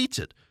left hates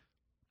it.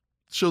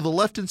 So the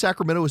left in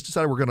Sacramento has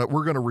decided we're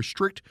going to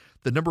restrict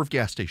the number of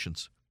gas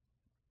stations.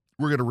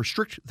 We're going to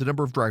restrict the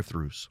number of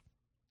drive-thrus.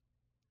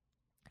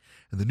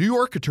 And the New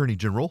York Attorney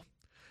General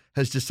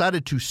has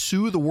decided to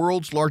sue the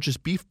world's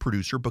largest beef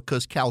producer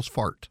because cows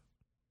fart.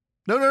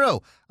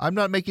 No. I'm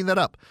not making that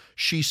up.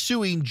 She's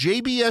suing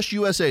JBS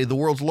USA, the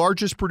world's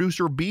largest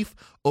producer of beef,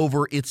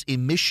 over its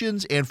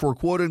emissions and for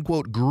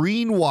quote-unquote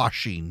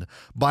greenwashing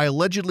by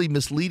allegedly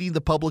misleading the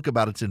public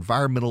about its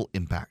environmental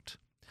impact.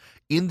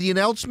 In the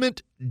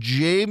announcement,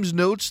 James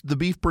notes the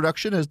beef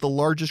production has the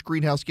largest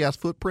greenhouse gas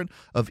footprint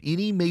of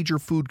any major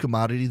food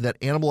commodity, that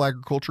animal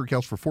agriculture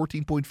accounts for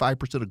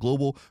 14.5% of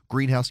global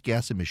greenhouse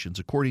gas emissions.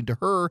 According to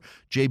her,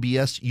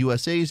 JBS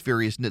USA's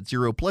various net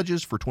zero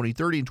pledges for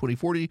 2030 and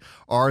 2040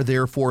 are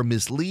therefore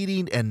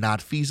misleading and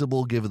not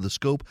feasible given the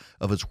scope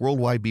of its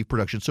worldwide beef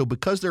production. So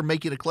because they're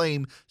making a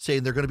claim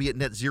saying they're going to be at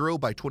net zero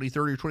by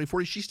 2030 or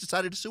 2040, she's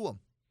decided to sue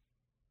them.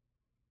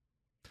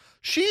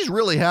 She's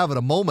really having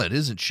a moment,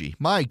 isn't she?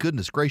 My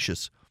goodness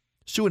gracious.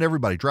 Suing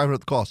everybody, driving up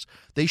the costs.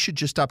 They should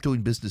just stop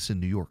doing business in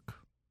New York.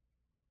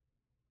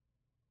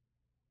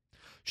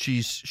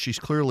 She's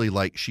clearly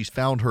she's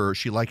found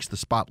she likes the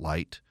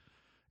spotlight,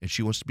 and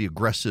she wants to be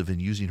aggressive in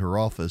using her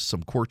office.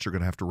 Some courts are going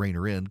to have to rein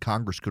her in.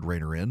 Congress could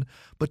rein her in.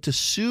 But to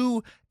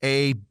sue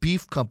a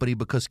beef company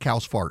because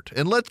cows fart.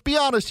 And let's be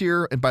honest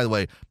here. And by the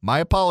way, my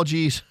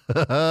apologies.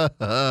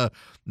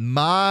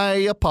 My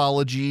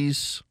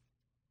apologies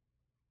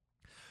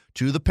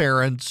to the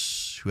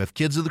parents who have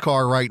kids in the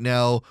car right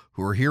now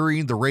who are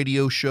hearing the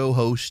radio show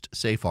host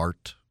say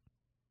fart.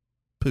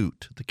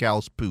 Poot. The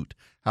cows poot.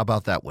 How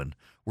about that one?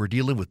 We're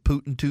dealing with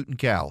pootin' tootin'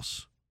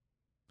 cows.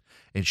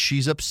 And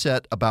she's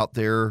upset about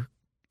their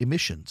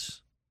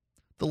emissions.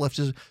 The left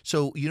is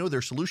so,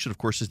 their solution, of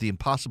course, is the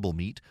impossible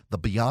meat, the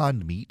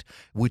Beyond Meat,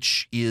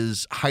 which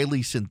is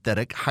highly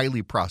synthetic,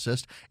 highly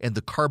processed, and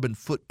the carbon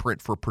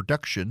footprint for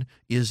production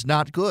is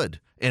not good.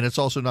 And it's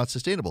also not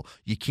sustainable.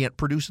 You can't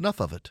produce enough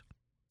of it.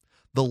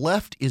 The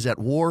left is at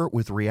war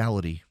with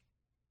reality.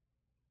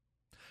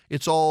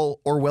 It's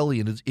all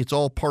Orwellian. It's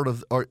all part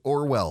of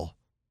Orwell.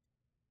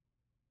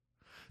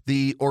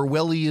 The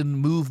Orwellian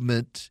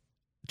movement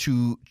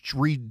to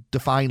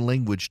redefine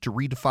language, to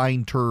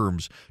redefine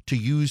terms, to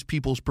use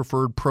people's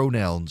preferred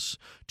pronouns,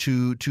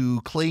 to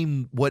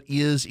claim what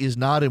is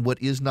not and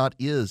what is not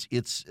is.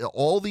 It's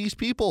all these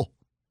people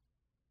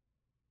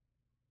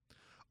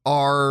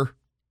are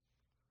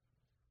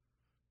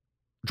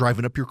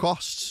driving up your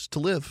costs to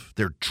live.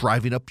 They're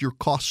driving up your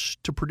costs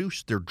to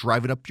produce. They're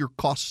driving up your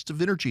costs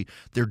of energy.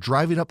 They're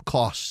driving up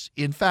costs.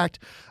 In fact,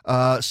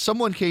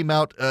 someone came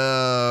out,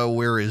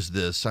 where is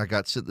this? I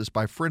got sent this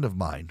by a friend of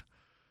mine.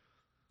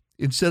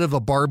 Instead of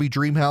a Barbie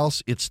dream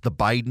house, it's the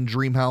Biden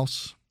dream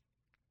house.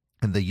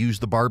 And they use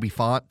the Barbie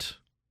font.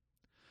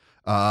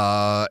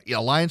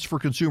 Alliance for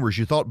Consumers.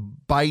 You thought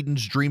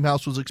Biden's dream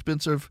house was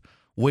expensive?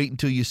 Wait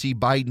until you see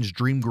Biden's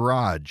dream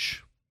garage.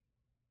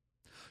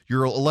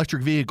 Your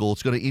electric vehicle,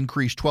 it's going to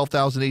increase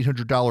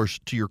 $12,800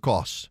 to your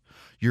costs.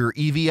 Your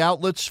EV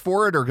outlets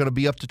for it are going to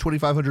be up to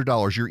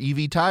 $2,500. Your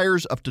EV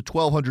tires, up to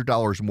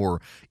 $1,200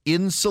 more.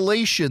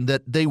 Insulation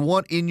that they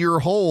want in your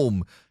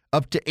home,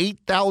 up to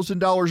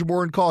 $8,000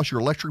 more in cost.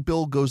 Your electric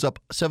bill goes up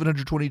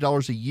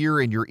 $720 a year,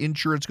 and your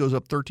insurance goes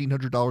up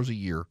 $1,300 a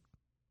year.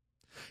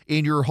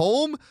 In your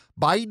home,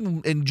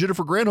 Biden and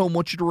Jennifer Granholm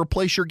want you to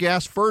replace your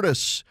gas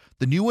furnace.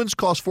 The new ones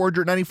cost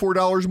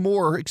 $494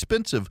 more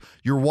expensive.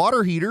 Your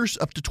water heaters,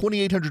 up to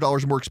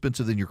 $2,800 more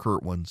expensive than your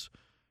current ones.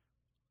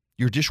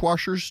 Your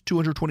dishwashers,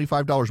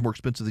 $225 more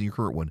expensive than your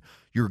current one.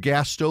 Your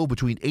gas stove,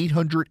 between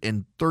 $800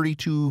 and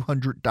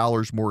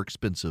 $3,200 more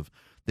expensive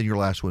than your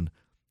last one.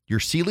 Your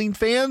ceiling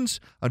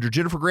fans, under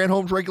Jennifer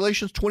Granholm's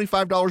regulations,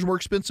 $25 more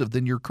expensive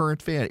than your current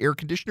fan. Air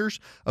conditioners,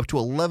 up to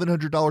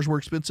 $1,100 more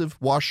expensive.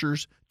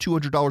 Washers,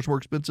 $200 more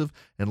expensive.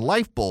 And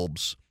light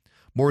bulbs,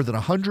 more than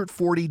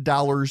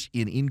 $140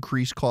 in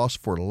increased costs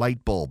for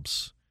light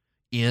bulbs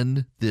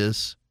in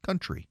this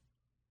country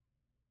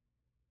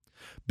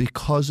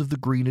because of the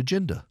green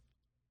agenda.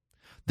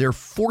 They're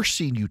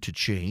forcing you to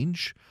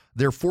change.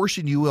 They're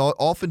forcing you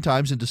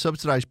oftentimes into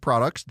subsidized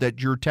products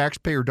that your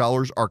taxpayer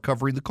dollars are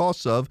covering the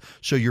costs of,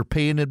 so you're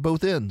paying at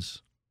both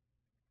ends.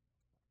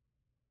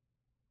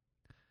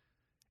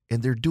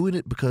 And they're doing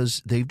it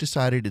because they've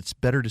decided it's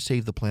better to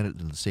save the planet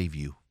than to save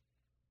you.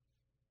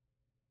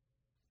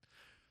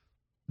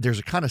 There's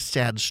a kind of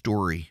sad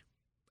story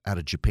out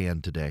of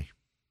Japan today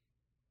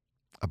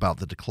about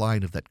the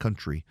decline of that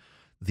country.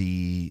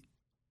 The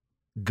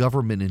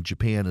government in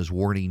Japan is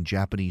warning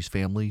Japanese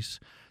families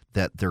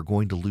that they're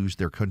going to lose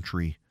their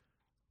country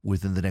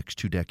within the next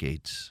 2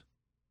 decades.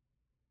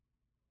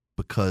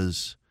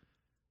 Because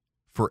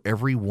for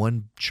every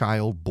one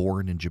child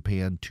born in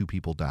Japan, 2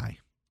 people die.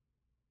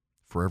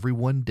 For every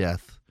one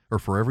death, or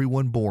for every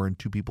one born,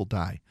 2 people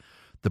die.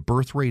 The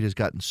birth rate has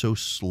gotten so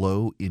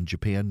slow in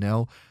Japan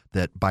now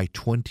that by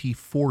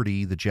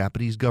 2040, the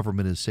Japanese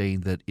government is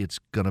saying that it's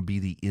going to be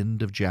the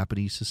end of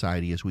Japanese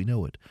society as we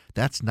know it.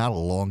 That's not a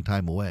long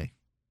time away.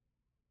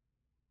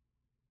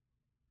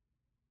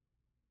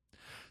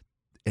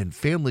 And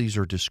families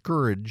are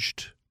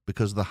discouraged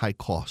because of the high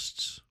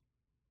costs.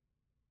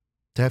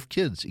 To have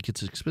kids, it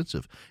gets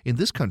expensive. In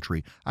this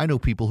country, I know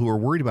people who are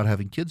worried about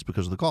having kids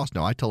because of the cost.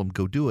 Now, I tell them,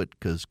 go do it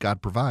because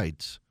God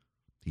provides.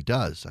 He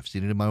does. I've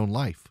seen it in my own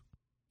life.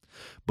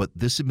 But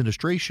this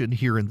administration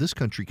here in this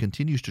country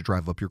continues to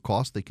drive up your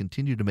costs. They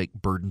continue to make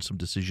burdensome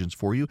decisions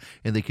for you,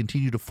 and they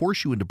continue to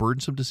force you into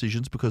burdensome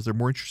decisions because they're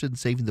more interested in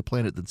saving the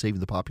planet than saving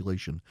the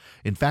population.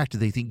 In fact,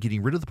 they think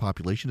getting rid of the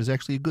population is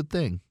actually a good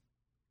thing.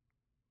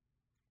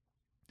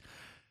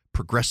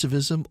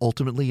 Progressivism,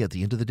 ultimately, at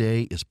the end of the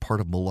day, is part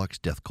of Moloch's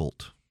death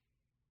cult.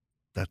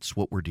 That's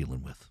what we're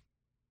dealing with.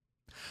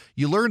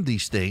 You learn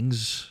these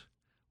things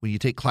when you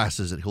take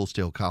classes at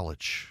Hillsdale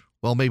College.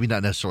 Well, maybe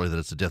not necessarily that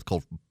it's a death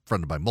cult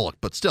funded by Moloch,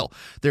 but still,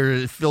 there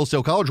at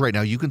Hillsdale College right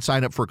now, you can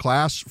sign up for a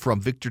class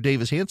from Victor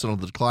Davis Hanson on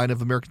the decline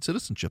of American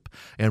citizenship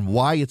and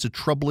why it's a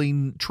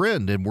troubling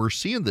trend, and we're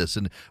seeing this,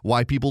 and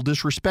why people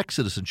disrespect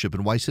citizenship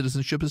and why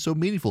citizenship is so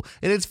meaningful.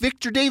 And it's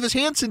Victor Davis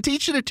Hanson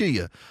teaching it to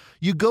you.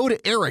 You go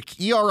to Eric,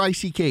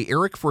 E-R-I-C-K,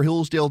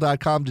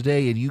 ericforhillsdale.com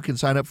today, and you can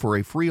sign up for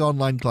a free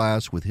online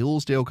class with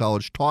Hillsdale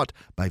College taught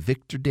by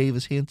Victor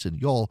Davis Hanson.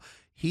 Y'all,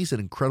 he's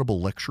an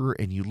incredible lecturer,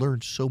 and you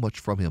learn so much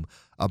from him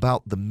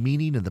about the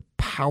meaning and the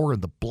power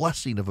and the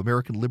blessing of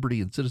American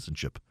liberty and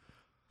citizenship.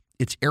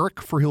 It's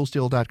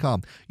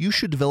ericforhillsdale.com. You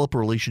should develop a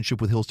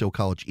relationship with Hillsdale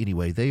College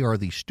anyway. They are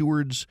the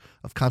stewards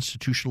of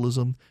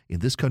constitutionalism in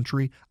this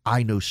country.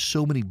 I know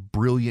so many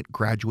brilliant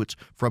graduates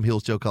from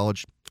Hillsdale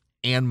College.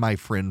 and my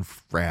friend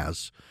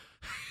Fraz.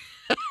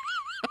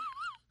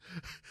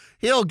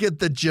 He'll get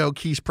the joke.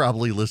 He's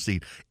probably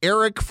listening.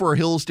 Eric for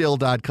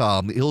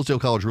Hillsdale.com. Hillsdale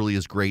College really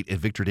is great, and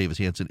Victor Davis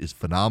Hanson is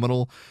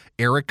phenomenal.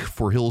 Eric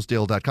for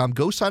Hillsdale.com.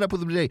 Go sign up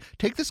with him today.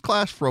 Take this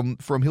class from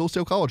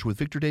Hillsdale College with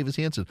Victor Davis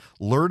Hanson.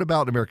 Learn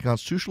about American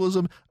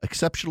constitutionalism,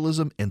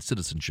 exceptionalism, and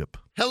citizenship.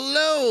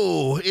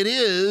 Hello, it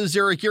is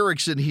Eric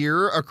Erickson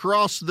here.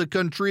 Across the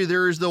country,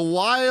 there is the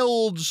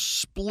wild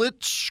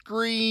split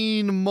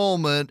screen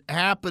moment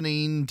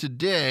happening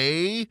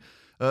today.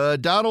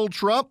 Donald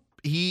Trump,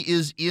 he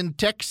is in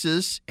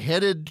Texas,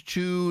 headed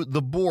to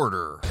the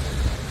border.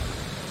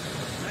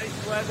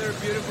 Nice weather,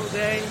 beautiful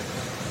day,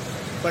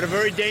 but a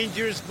very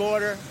dangerous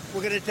border.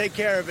 We're going to take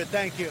care of it.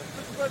 Thank you.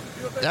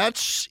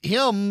 That's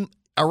him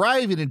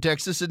arriving in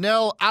Texas. And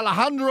now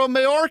Alejandro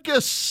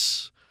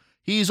Mayorkas.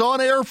 He's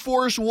on Air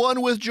Force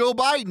One with Joe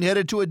Biden,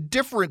 headed to a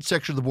different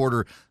section of the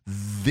border.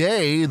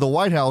 The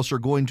White House, are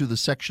going to the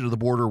section of the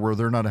border where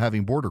they're not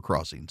having border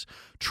crossings.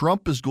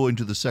 Trump is going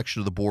to the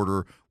section of the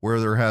border where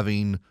they're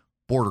having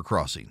border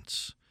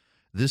crossings.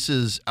 This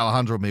is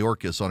Alejandro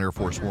Mayorkas on Air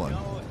Force One.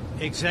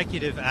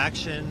 Executive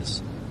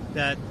actions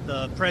that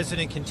the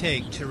president can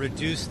take to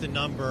reduce the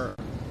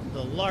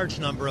large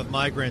number of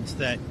migrants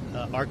that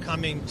are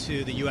coming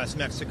to the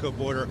U.S.-Mexico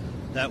border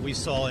that we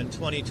saw in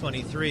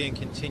 2023 and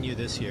continue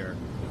this year.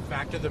 The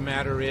fact of the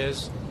matter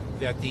is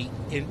that the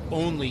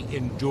only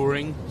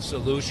enduring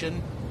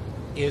solution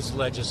is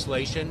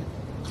legislation.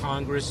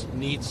 Congress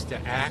needs to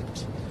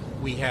act.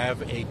 We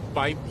have a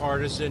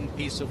bipartisan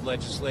piece of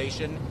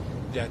legislation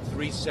that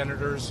 3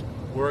 senators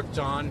worked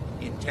on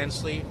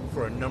intensely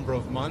for a number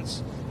of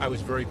months. I was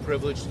very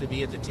privileged to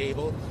be at the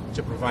table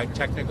to provide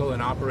technical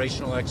and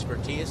operational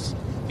expertise.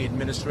 The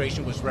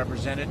administration was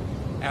represented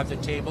at the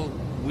table.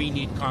 We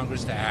need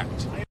Congress to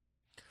act.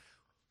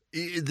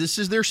 This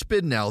is their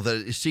spin now.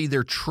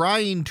 They're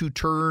trying to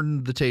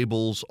turn the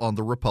tables on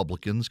the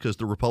Republicans because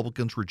the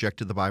Republicans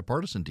rejected the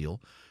bipartisan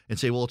deal and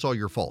say, well, it's all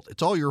your fault.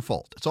 It's all your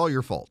fault. It's all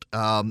your fault.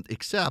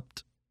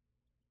 Except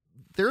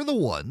they're the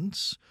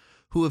ones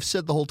who have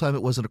said the whole time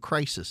it wasn't a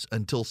crisis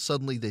until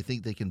suddenly they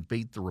think they can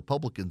bait the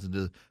Republicans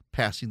into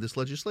passing this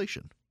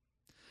legislation.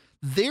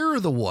 They're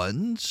the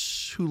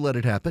ones who let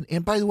it happen.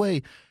 And by the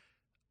way,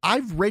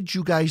 I've read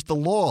you guys the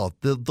law.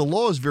 The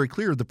law is very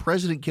clear. The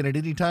president can at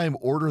any time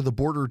order the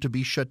border to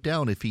be shut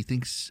down if he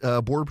thinks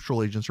Border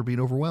Patrol agents are being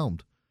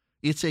overwhelmed.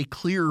 It's a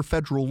clear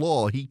federal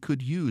law he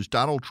could use.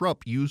 Donald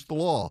Trump used the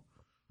law.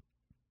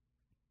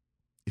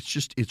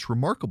 It's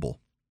remarkable.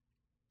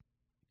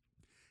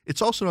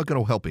 It's also not going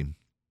to help him.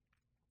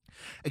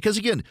 Because,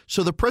 again,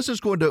 so the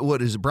president's going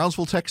to,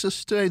 Brownsville,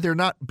 Texas today? They're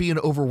not being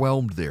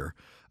overwhelmed there.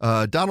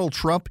 Donald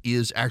Trump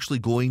is actually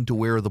going to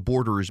where the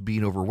border is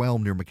being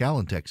overwhelmed near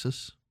McAllen,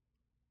 Texas.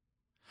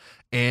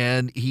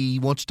 And he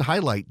wants to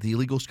highlight the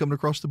illegals coming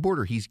across the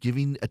border. He's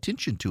giving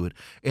attention to it.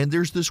 And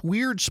there's this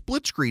weird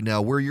split screen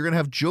now where you're going to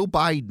have Joe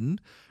Biden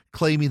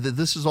claiming that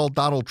this is all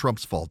Donald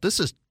Trump's fault. This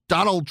is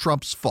Donald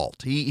Trump's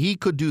fault. He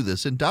could do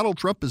this. And Donald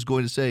Trump is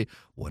going to say,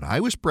 when I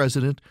was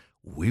president,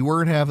 we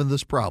weren't having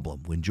this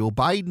problem. When Joe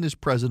Biden is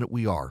president,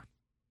 we are.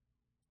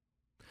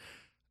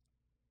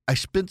 I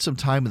spent some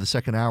time in the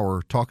second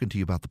hour talking to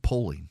you about the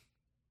polling.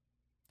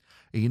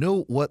 And you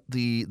know what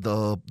the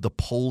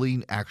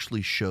polling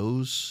actually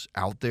shows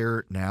out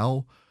there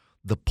now?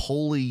 The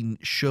polling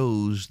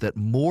shows that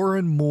more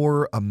and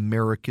more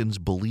Americans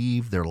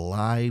believe their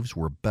lives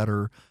were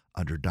better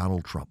under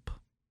Donald Trump.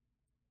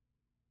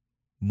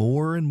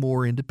 More and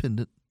more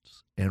independents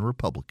and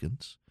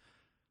Republicans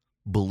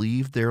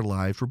believe their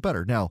lives were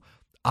better. Now,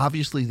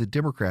 obviously, the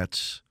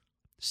Democrats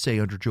say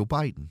under Joe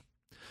Biden,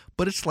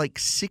 but it's like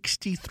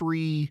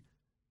 63%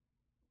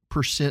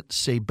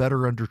 say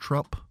better under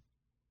Trump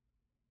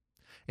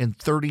and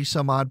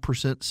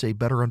 30-some-odd% say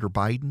better under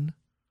Biden.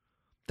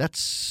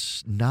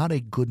 That's not a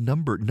good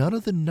number. None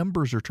of the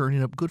numbers are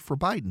turning up good for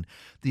Biden.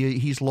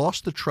 He's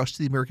lost the trust of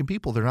the American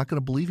people. They're not going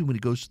to believe him when he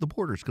goes to the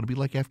border. It's going to be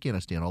like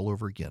Afghanistan all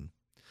over again.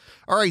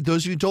 All right,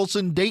 those of you in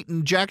Tulsa,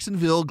 Dayton,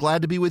 Jacksonville,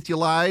 glad to be with you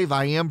live.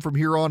 I am from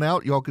here on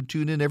out. Y'all can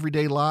tune in every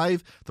day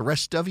live. The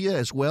rest of you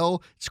as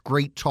well. It's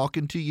great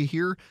talking to you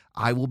here.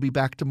 I will be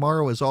back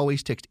tomorrow. As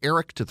always, text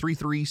Eric to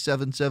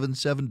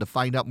 33777 to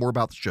find out more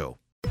about the show.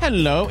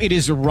 Hello, it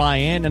is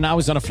Ryan, and I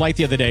was on a flight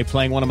the other day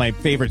playing one of my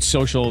favorite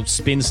social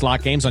spin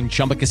slot games on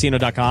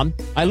ChumbaCasino.com.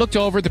 I looked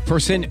over at the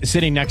person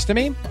sitting next to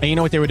me, and you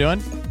know what they were doing?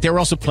 They were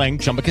also playing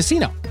Chumba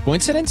Casino.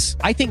 Coincidence?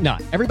 I think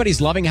not.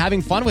 Everybody's loving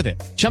having fun with it.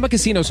 Chumba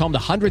Casino is home to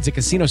hundreds of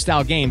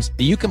casino-style games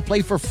that you can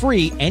play for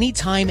free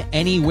anytime,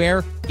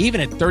 anywhere, even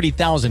at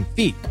 30,000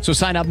 feet. So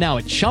sign up now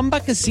at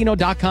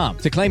ChumbaCasino.com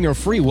to claim your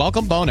free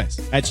welcome bonus.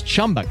 That's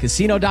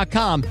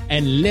ChumbaCasino.com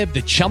and live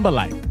the Chumba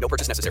life. No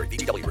purchase necessary.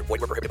 VGW. Void where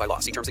prohibited by law.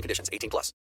 See terms and conditions. 18+.